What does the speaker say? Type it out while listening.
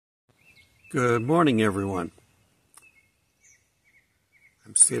Good morning, everyone.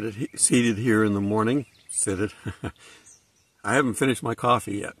 I'm seated here in the morning. I haven't finished my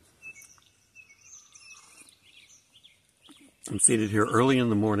coffee yet. I'm seated here early in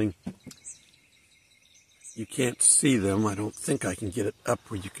the morning. You can't see them. I don't think I can get it up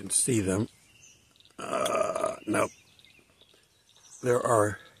where you can see them. No. There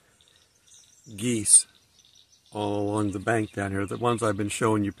are geese all along the bank down here, the ones I've been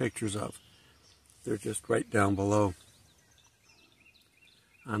showing you pictures of. They're just right down below.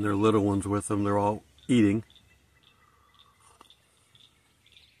 And their little ones with them, they're all eating.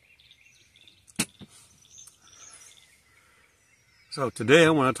 So today I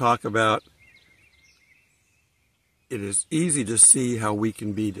want to talk about, it is easy to see how we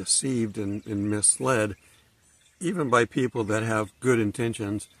can be deceived and misled, even by people that have good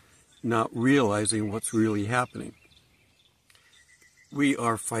intentions, not realizing what's really happening. We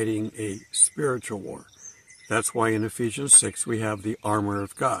are fighting a spiritual war. That's why in Ephesians 6 we have the armor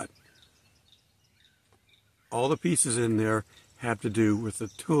of God. All the pieces in there have to do with the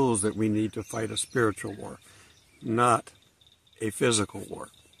tools that we need to fight a spiritual war, not a physical war.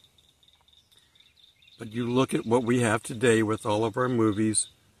 But you look at what we have today with all of our movies,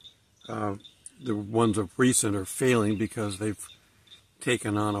 the ones of recent are failing because they've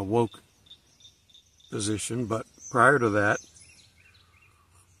taken on a woke position, but prior to that,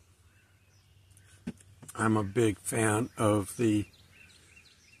 I'm a big fan of the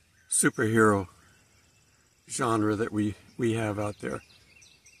superhero genre that we have out there.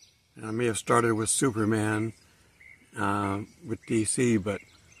 And I may have started with Superman, with DC, but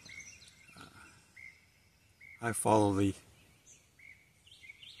I follow the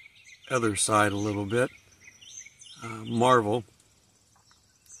other side a little bit, Marvel,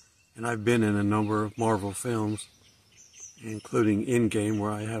 and I've been in a number of Marvel films, including Endgame,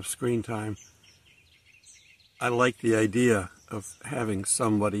 where I have screen time. I like the idea of having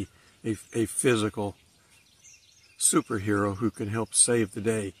somebody, a physical superhero who can help save the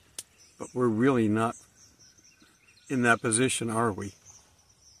day, but we're really not in that position, are we?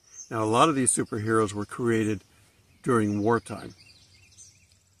 Now, a lot of these superheroes were created during wartime.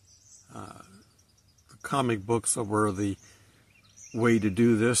 The comic books were the way to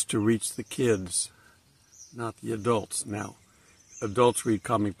do this, to reach the kids, not the adults. Now, adults read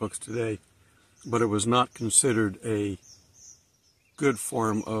comic books today, but it was not considered a good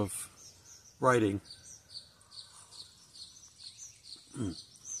form of writing.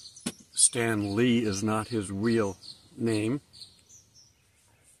 Stan Lee is not his real name.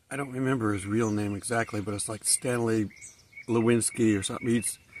 I don't remember his real name exactly, but it's like Stanley Lewinsky or something.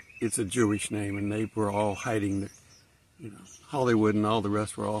 It's a Jewish name, and they were all hiding, Hollywood and all the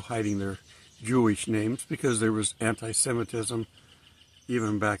rest were all hiding their Jewish names because there was anti-Semitism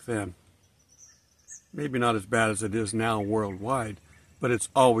even back then. Maybe not as bad as it is now worldwide, but it's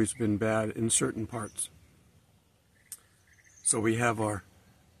always been bad in certain parts. So we have our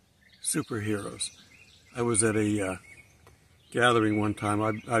superheroes. I was at a gathering one time.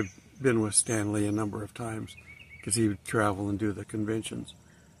 I've been with Stan Lee a number of times because he would travel and do the conventions.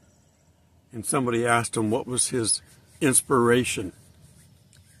 And somebody asked him what was his inspiration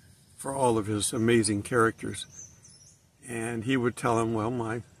for all of his amazing characters. And he would tell him, well,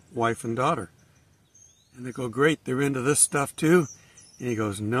 my wife and daughter. And they go, great, they're into this stuff too? And he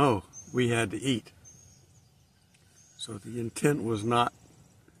goes, no, we had to eat. So the intent was not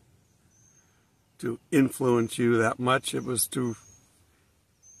to influence you that much. It was to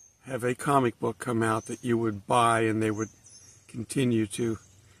have a comic book come out that you would buy and they would continue to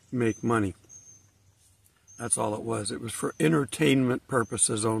make money. That's all it was. It was for entertainment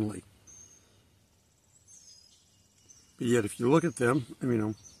purposes only. But yet if you look at them,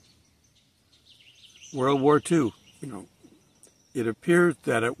 World War II, it appears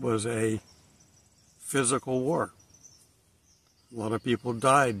that it was a physical war. A lot of people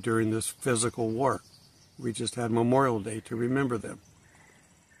died during this physical war. We just had Memorial Day to remember them.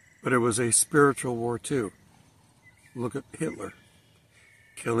 But it was a spiritual war too. Look at Hitler,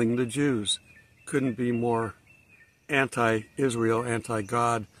 killing the Jews. Couldn't be more anti-Israel,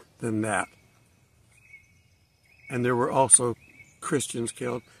 anti-God than that. And there were also Christians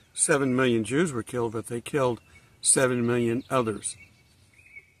killed. 7 million Jews were killed, but they killed 7 million others.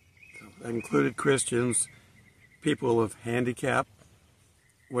 So that included Christians, people of handicap,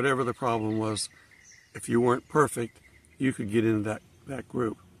 whatever the problem was. If you weren't perfect, you could get into that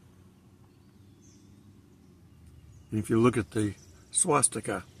group. And if you look at the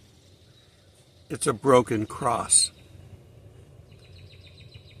swastika, it's a broken cross.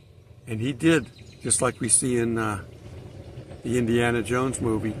 And he did, just like we see in the Indiana Jones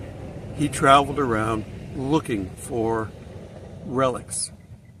movie, he traveled around looking for relics.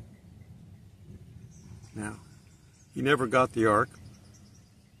 Now, he never got the ark.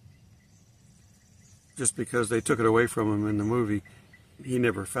 Just because they took it away from him in the movie, he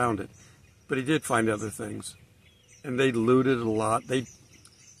never found it. But he did find other things. And they looted a lot.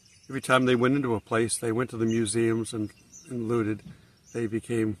 Every time they went into a place, they went to the museums and looted. They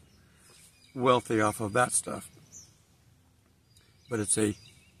became wealthy off of that stuff. But it's a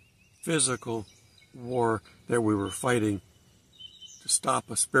physical war that we were fighting to stop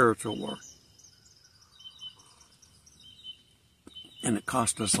a spiritual war. And it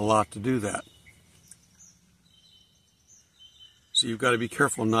cost us a lot to do that. So you've got to be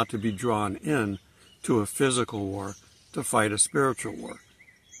careful not to be drawn in to a physical war to fight a spiritual war.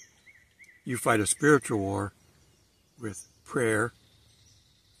 You fight a spiritual war with prayer,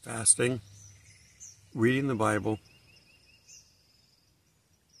 fasting, reading the Bible.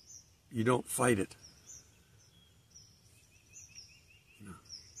 You don't fight it.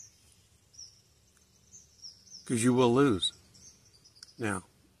 Because you will lose. Now,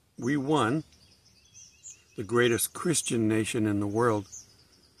 we won. The greatest Christian nation in the world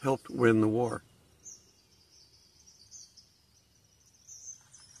helped win the war.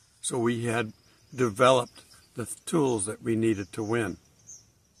 So we had developed the tools that we needed to win.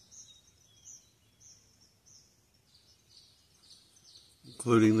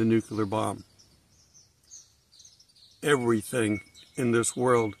 Including the nuclear bomb. Everything in this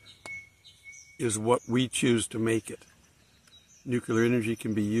world is what we choose to make it. Nuclear energy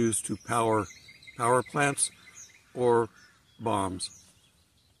can be used to power plants or bombs.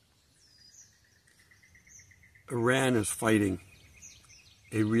 Iran is fighting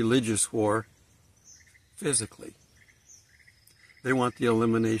a religious war physically. They want the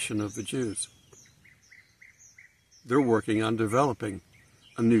elimination of the Jews. They're working on developing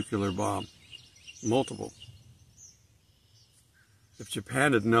a nuclear bomb, multiple. If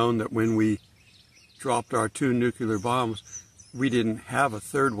Japan had known that when we dropped our 2 nuclear bombs, we didn't have a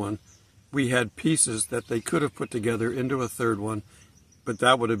third one, we had pieces that they could have put together into a third one, but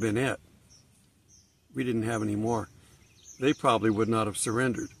that would have been it. We didn't have any more. They probably would not have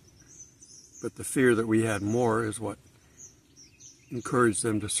surrendered. But the fear that we had more is what encouraged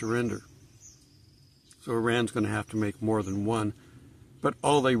them to surrender. So Iran's going to have to make more than one. But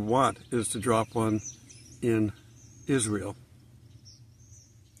all they want is to drop one in Israel.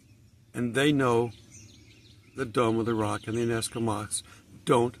 And they know the Dome of the Rock and the Nesca mosques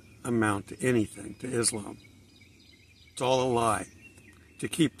don't amount to anything to Islam. It's all a lie to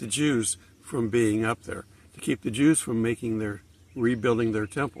keep the Jews from being up there, to keep the Jews from rebuilding their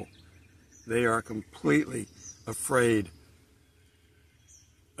temple. They are completely afraid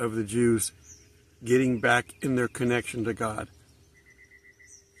of the Jews getting back in their connection to God,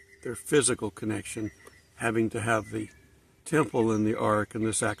 their physical connection, having to have the temple and the ark and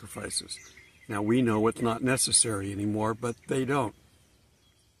the sacrifices. Now we know it's not necessary anymore, but they don't.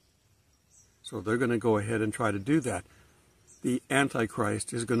 So they're going to go ahead and try to do that. The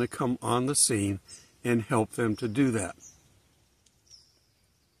Antichrist is going to come on the scene and help them to do that.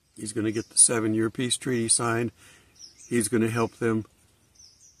 He's going to get the 7-year peace treaty signed. He's going to help them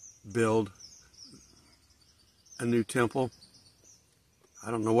build a new temple. I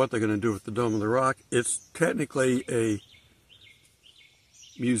don't know what they're going to do with the Dome of the Rock. It's technically a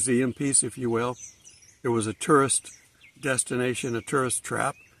museum piece, if you will. It was a tourist destination, a tourist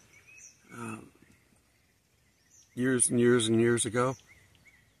trap. Years and years and years ago.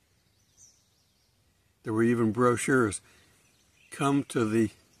 There were even brochures. Come to the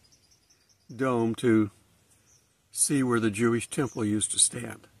dome to see where the Jewish temple used to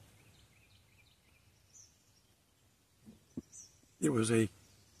stand. It was a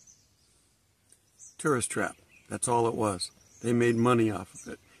tourist trap. That's all it was. They made money off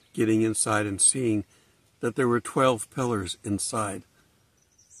of it, getting inside and seeing that there were 12 pillars inside.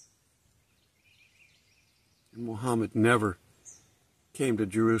 And Muhammad never came to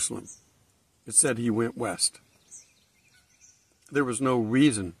Jerusalem. It said he went west. There was no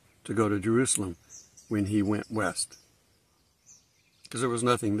reason to go to Jerusalem when he went west, because there was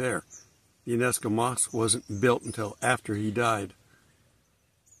nothing there. The Nesca Mosque wasn't built until after he died.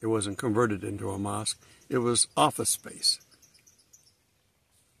 It wasn't converted into a mosque. It was office space.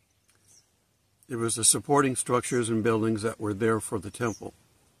 It was the supporting structures and buildings that were there for the temple.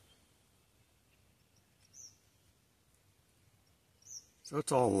 So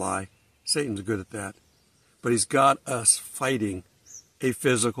it's all a lie. Satan's good at that. But he's got us fighting a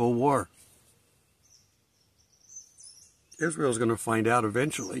physical war. Israel's going to find out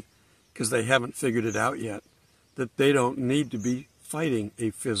eventually, because they haven't figured it out yet, that they don't need to be fighting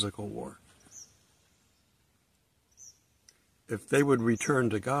a physical war. If they would return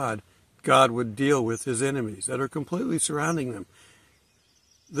to God, God would deal with his enemies that are completely surrounding them.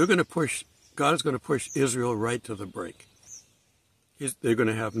 God is going to push Israel right to the brink. They're going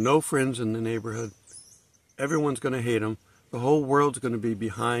to have no friends in the neighborhood. Everyone's going to hate them. The whole world's going to be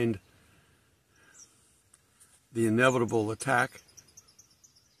behind the inevitable attack.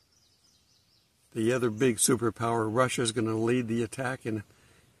 The other big superpower, Russia, is going to lead the attack in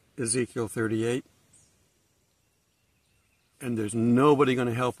Ezekiel 38. And there's nobody going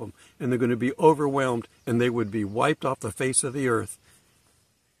to help them. And they're going to be overwhelmed, and they would be wiped off the face of the earth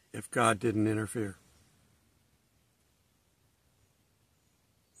if God didn't interfere.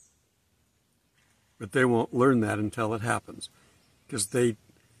 But they won't learn that until it happens. Because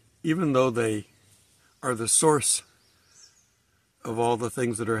even though they are the source of all the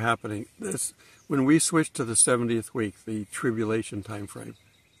things that are happening, when we switch to the 70th week, the tribulation time frame,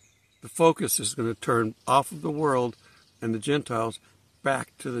 the focus is going to turn off of the world and the Gentiles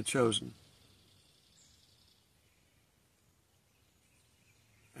back to the chosen.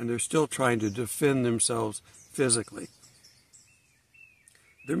 And they're still trying to defend themselves physically.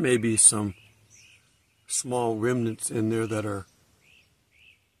 There may be some small remnants in there that are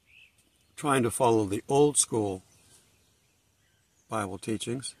trying to follow the old school Bible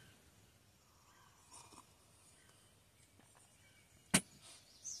teachings. I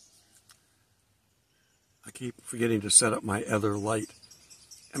keep forgetting to set up my other light.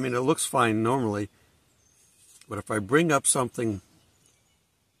 I mean, it looks fine normally, but if I bring up something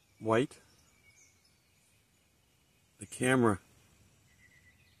white, the camera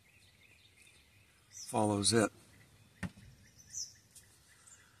follows it.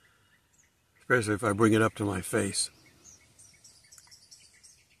 Especially if I bring it up to my face.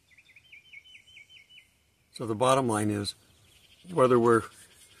 So the bottom line is, whether we're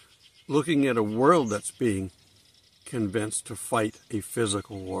looking at a world that's being convinced to fight a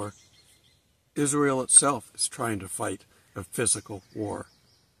physical war, Israel itself is trying to fight a physical war.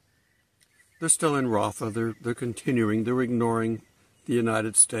 They're still in Rafah. They're continuing. They're ignoring the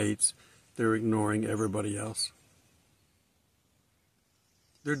United States. They're ignoring everybody else.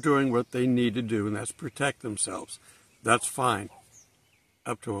 They're doing what they need to do, and that's protect themselves. That's fine,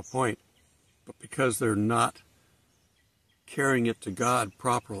 up to a point. But because they're not carrying it to God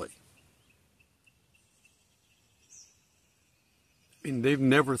properly. I mean, they've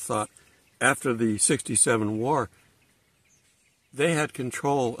never thought, after the 67 war, they had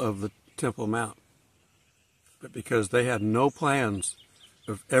control of the Temple Mount. But because they had no plans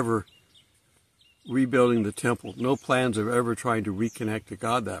of ever rebuilding the temple, no plans of ever trying to reconnect to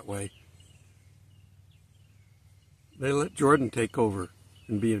God that way, they let Jordan take over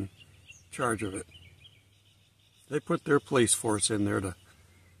and be in charge of it. They put their police force in there to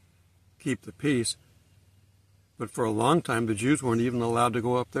keep the peace, but for a long time the Jews weren't even allowed to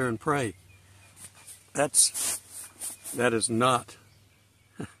go up there and pray. That is not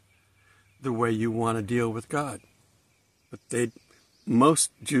the way you want to deal with God. But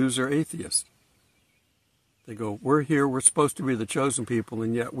most Jews are atheists. They go, we're here, we're supposed to be the chosen people,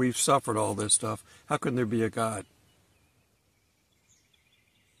 and yet we've suffered all this stuff. How can there be a God?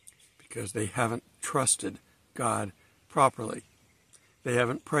 Because they haven't trusted God properly. They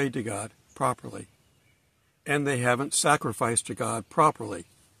haven't prayed to God properly. And they haven't sacrificed to God properly.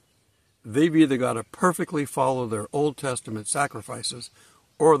 They've either got to perfectly follow their Old Testament sacrifices,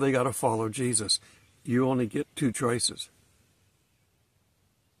 or they got to follow Jesus. You only get two choices.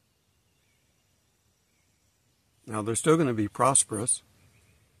 Now, they're still going to be prosperous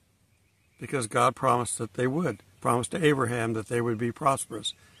because God promised that they would. Promised to Abraham that they would be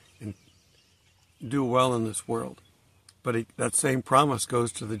prosperous and do well in this world. But that same promise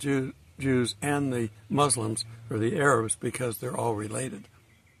goes to the Jews and the Muslims or the Arabs because they're all related.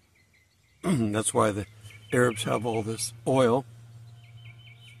 That's why the Arabs have all this oil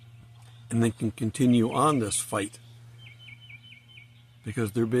and they can continue on this fight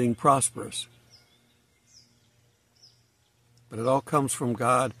because they're being prosperous. But it all comes from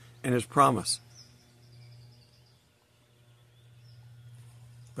God and His promise.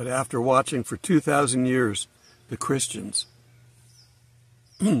 But after watching for 2,000 years, the Christians,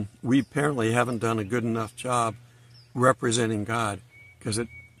 we apparently haven't done a good enough job representing God because it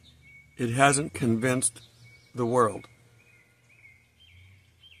hasn't convinced the world.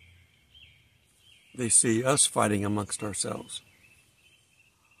 They see us fighting amongst ourselves.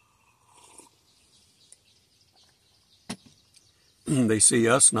 They see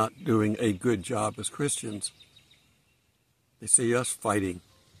us not doing a good job as Christians. They see us fighting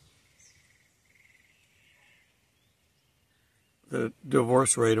The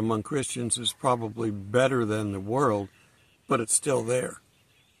divorce rate among Christians is probably better than the world, but it's still there.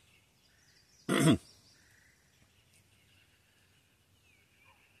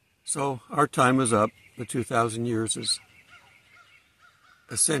 So our time is up. The 2,000 years is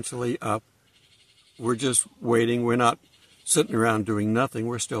essentially up. We're just waiting. We're not sitting around doing nothing.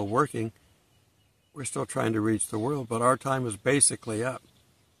 We're still working. We're still trying to reach the world, but our time is basically up.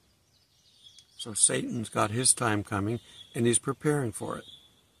 So Satan's got his time coming, and he's preparing for it.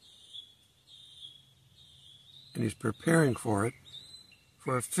 And he's preparing for it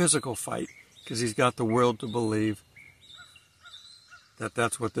for a physical fight, because he's got the world to believe that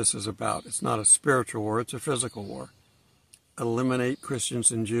that's what this is about. It's not a spiritual war, it's a physical war. Eliminate Christians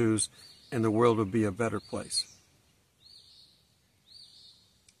and Jews, and the world will be a better place.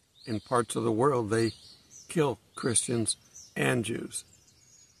 In parts of the world, they kill Christians and Jews.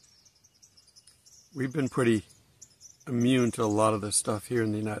 We've been pretty immune to a lot of this stuff here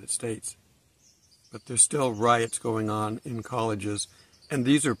in the United States. But there's still riots going on in colleges, and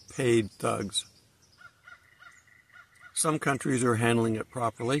these are paid thugs. Some countries are handling it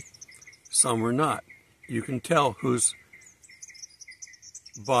properly, some are not. You can tell who's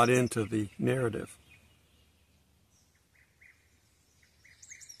bought into the narrative.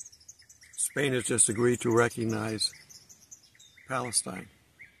 Spain has just agreed to recognize Palestine.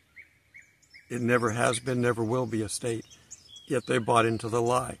 It never has been, never will be a state, yet they bought into the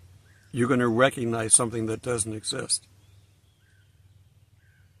lie. You're going to recognize something that doesn't exist.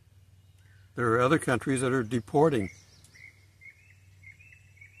 There are other countries that are deporting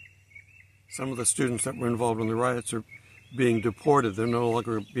some of the students that were involved in the riots are being deported. They're no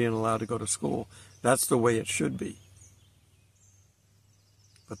longer being allowed to go to school. That's the way it should be.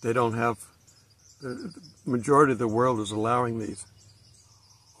 But they don't have, the majority of the world is allowing these.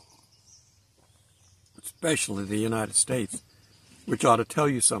 Especially the United States, which ought to tell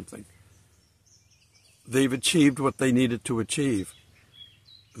you something. They've achieved what they needed to achieve.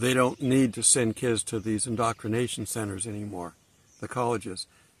 They don't need to send kids to these indoctrination centers anymore, the colleges,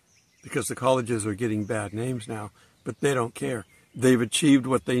 because the colleges are getting bad names now, but they don't care. They've achieved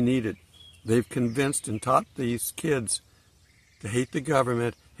what they needed. They've convinced and taught these kids to hate the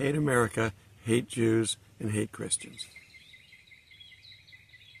government, hate America, hate Jews, and hate Christians.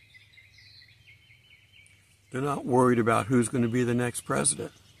 They're not worried about who's going to be the next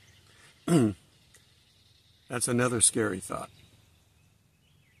president. That's another scary thought.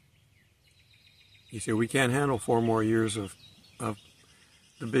 You say, we can't handle 4 more years of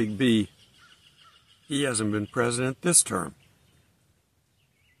the big B. He hasn't been president this term.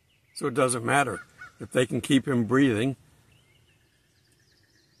 So it doesn't matter. If they can keep him breathing,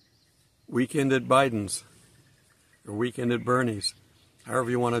 weekend at Biden's, or weekend at Bernie's, however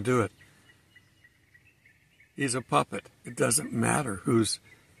you want to do it. He's a puppet. It doesn't matter who's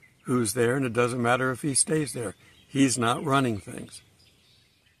there, and it doesn't matter if he stays there. He's not running things.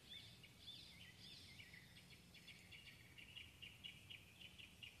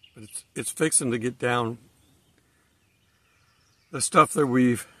 But it's fixing to get down. The stuff that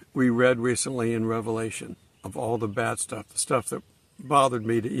we read recently in Revelation, of all the bad stuff, the stuff that bothered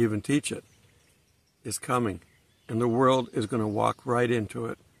me to even teach it, is coming. And the world is going to walk right into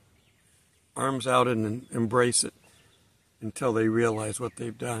it. Arms out and embrace it until they realize what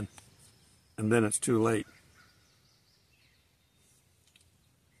they've done. And then it's too late.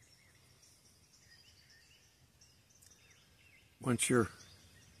 Once you're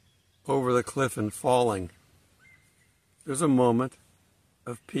over the cliff and falling, there's a moment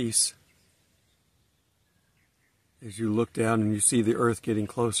of peace as you look down and you see the earth getting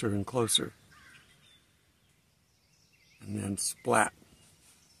closer and closer. And then splat.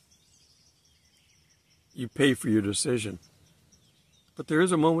 You pay for your decision. But there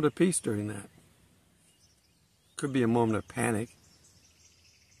is a moment of peace during that. Could be a moment of panic.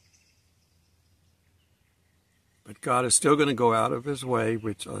 But God is still going to go out of his way,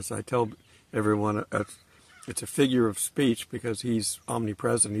 which, as I tell everyone, it's a figure of speech because he's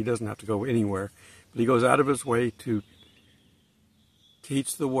omnipresent. He doesn't have to go anywhere. But he goes out of his way to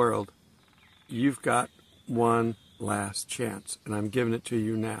teach the world, you've got one last chance, and I'm giving it to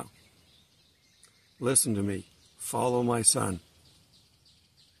you now. Listen to me. Follow my son.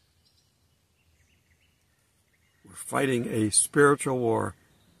 We're fighting a spiritual war,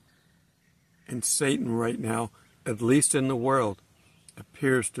 and Satan right now, at least in the world,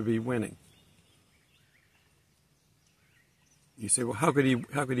 appears to be winning. You say, well, how could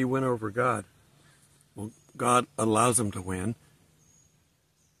he win over God? Well, God allows him to win.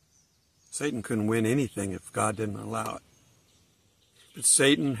 Satan couldn't win anything if God didn't allow it. But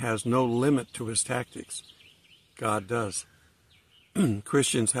Satan has no limit to his tactics. God does.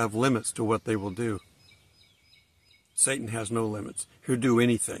 Christians have limits to what they will do. Satan has no limits. He'll do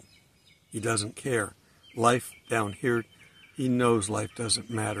anything. He doesn't care. Life down here, he knows life doesn't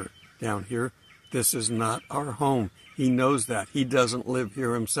matter down here. This is not our home. He knows that. He doesn't live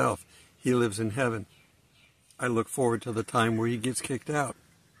here himself. He lives in heaven. I look forward to the time where he gets kicked out.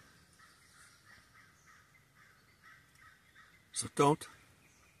 So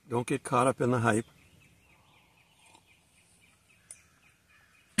don't get caught up in the hype.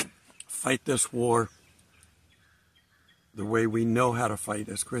 Fight this war the way we know how to fight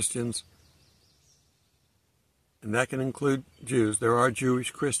as Christians. And that can include Jews. There are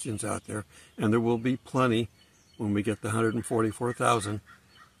Jewish Christians out there, and there will be plenty when we get the 144,000.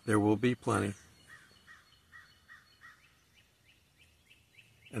 There will be plenty.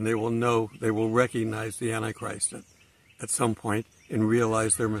 And they will know, they will recognize the Antichrist at some point and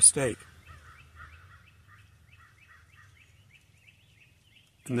realize their mistake.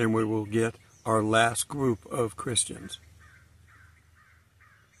 And then we will get our last group of Christians.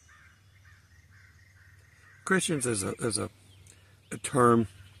 Christians is a term,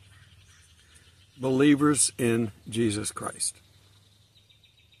 believers in Jesus Christ,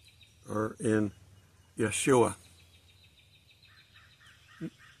 or in Yeshua.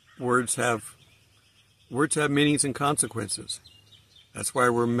 Words have meanings and consequences. That's why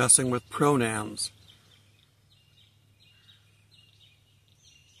we're messing with pronouns.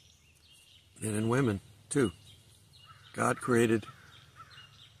 Men and women, too. God created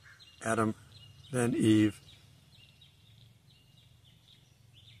Adam, then Eve,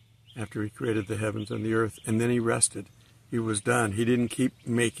 after he created the heavens and the earth, and then he rested. He was done. He didn't keep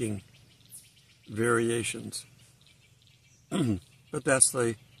making variations. But that's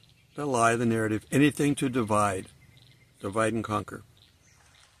the lie, the narrative. Anything to divide and conquer.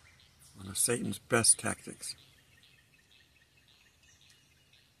 One of Satan's best tactics.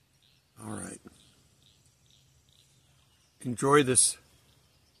 All right. Enjoy this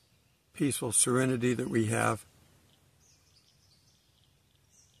peaceful serenity that we have.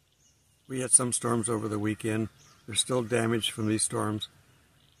 We had some storms over the weekend. There's still damage from these storms.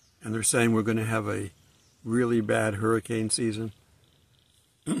 And they're saying we're going to have a really bad hurricane season.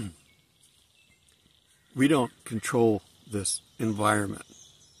 We don't control this environment.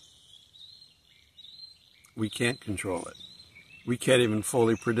 We can't control it. We can't even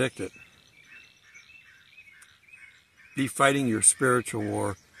fully predict it. Be fighting your spiritual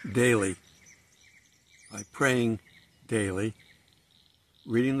war daily by praying daily,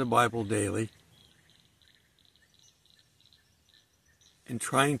 reading the Bible daily, and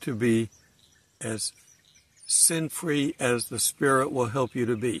trying to be as sin-free as the Spirit will help you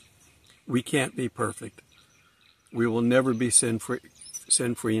to be. We can't be perfect. We will never be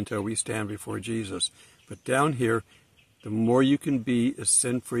sin-free until we stand before Jesus. But down here, the more you can be as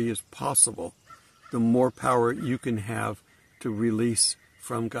sin-free as possible, the more power you can have to release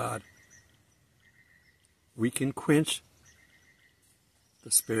from God. We can quench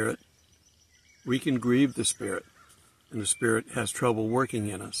the Spirit. We can grieve the Spirit. And the Spirit has trouble working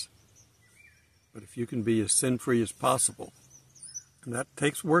in us. But if you can be as sin-free as possible, and that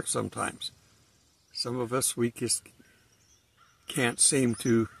takes work sometimes. Some of us, we just can't seem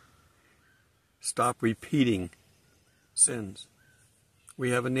to stop repeating sins.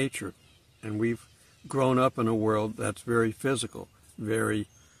 We have a nature, and we've grown up in a world that's very physical, very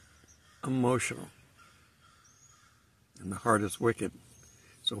emotional. And the heart is wicked.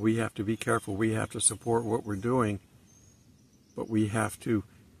 So we have to be careful. We have to support what we're doing, but we have to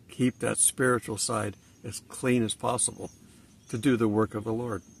keep that spiritual side as clean as possible to do the work of the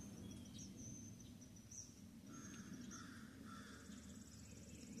Lord.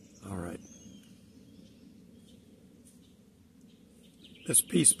 All right. This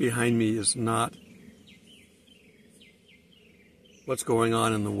piece behind me is not what's going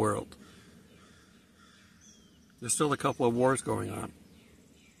on in the world. There's still a couple of wars going on.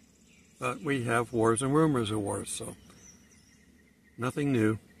 But we have wars and rumors of wars, so nothing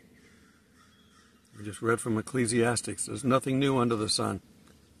new. We just read from Ecclesiastes. There's nothing new under the sun.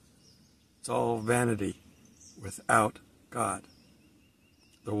 It's all vanity without God.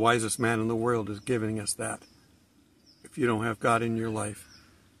 The wisest man in the world is giving us that. If you don't have God in your life,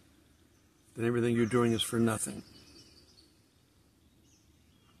 then everything you're doing is for nothing.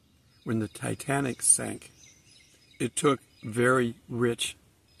 When the Titanic sank, it took very rich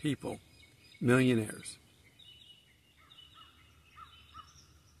people, millionaires.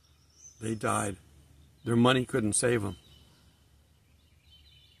 They died. Their money couldn't save them.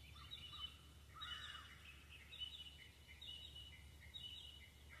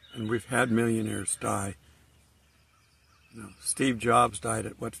 And we've had millionaires die You know, Steve Jobs died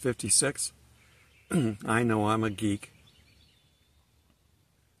at, what, 56? I know, I'm a geek.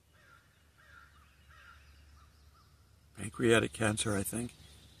 Pancreatic cancer, I think.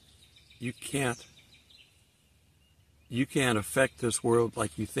 You can't affect this world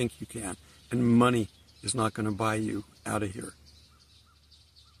like you think you can. And money is not going to buy you out of here.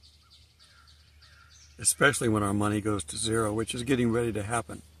 Especially when our money goes to zero, which is getting ready to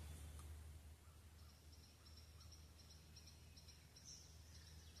happen.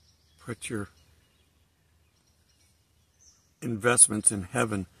 Put your investments in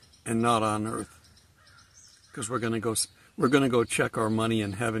heaven and not on earth. Because we're going to go check our money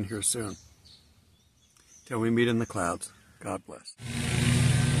in heaven here soon. Till we meet in the clouds. God bless.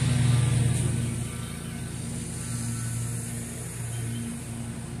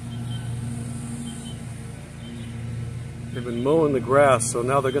 They've been mowing the grass, so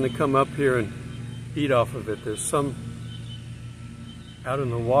now they're going to come up here and eat off of it. There's some out in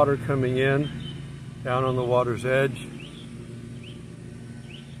the water coming in, down on the water's edge.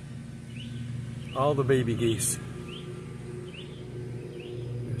 All the baby geese.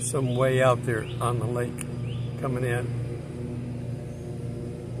 There's some way out there on the lake coming in.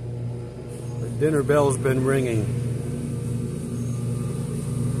 The dinner bell's been ringing.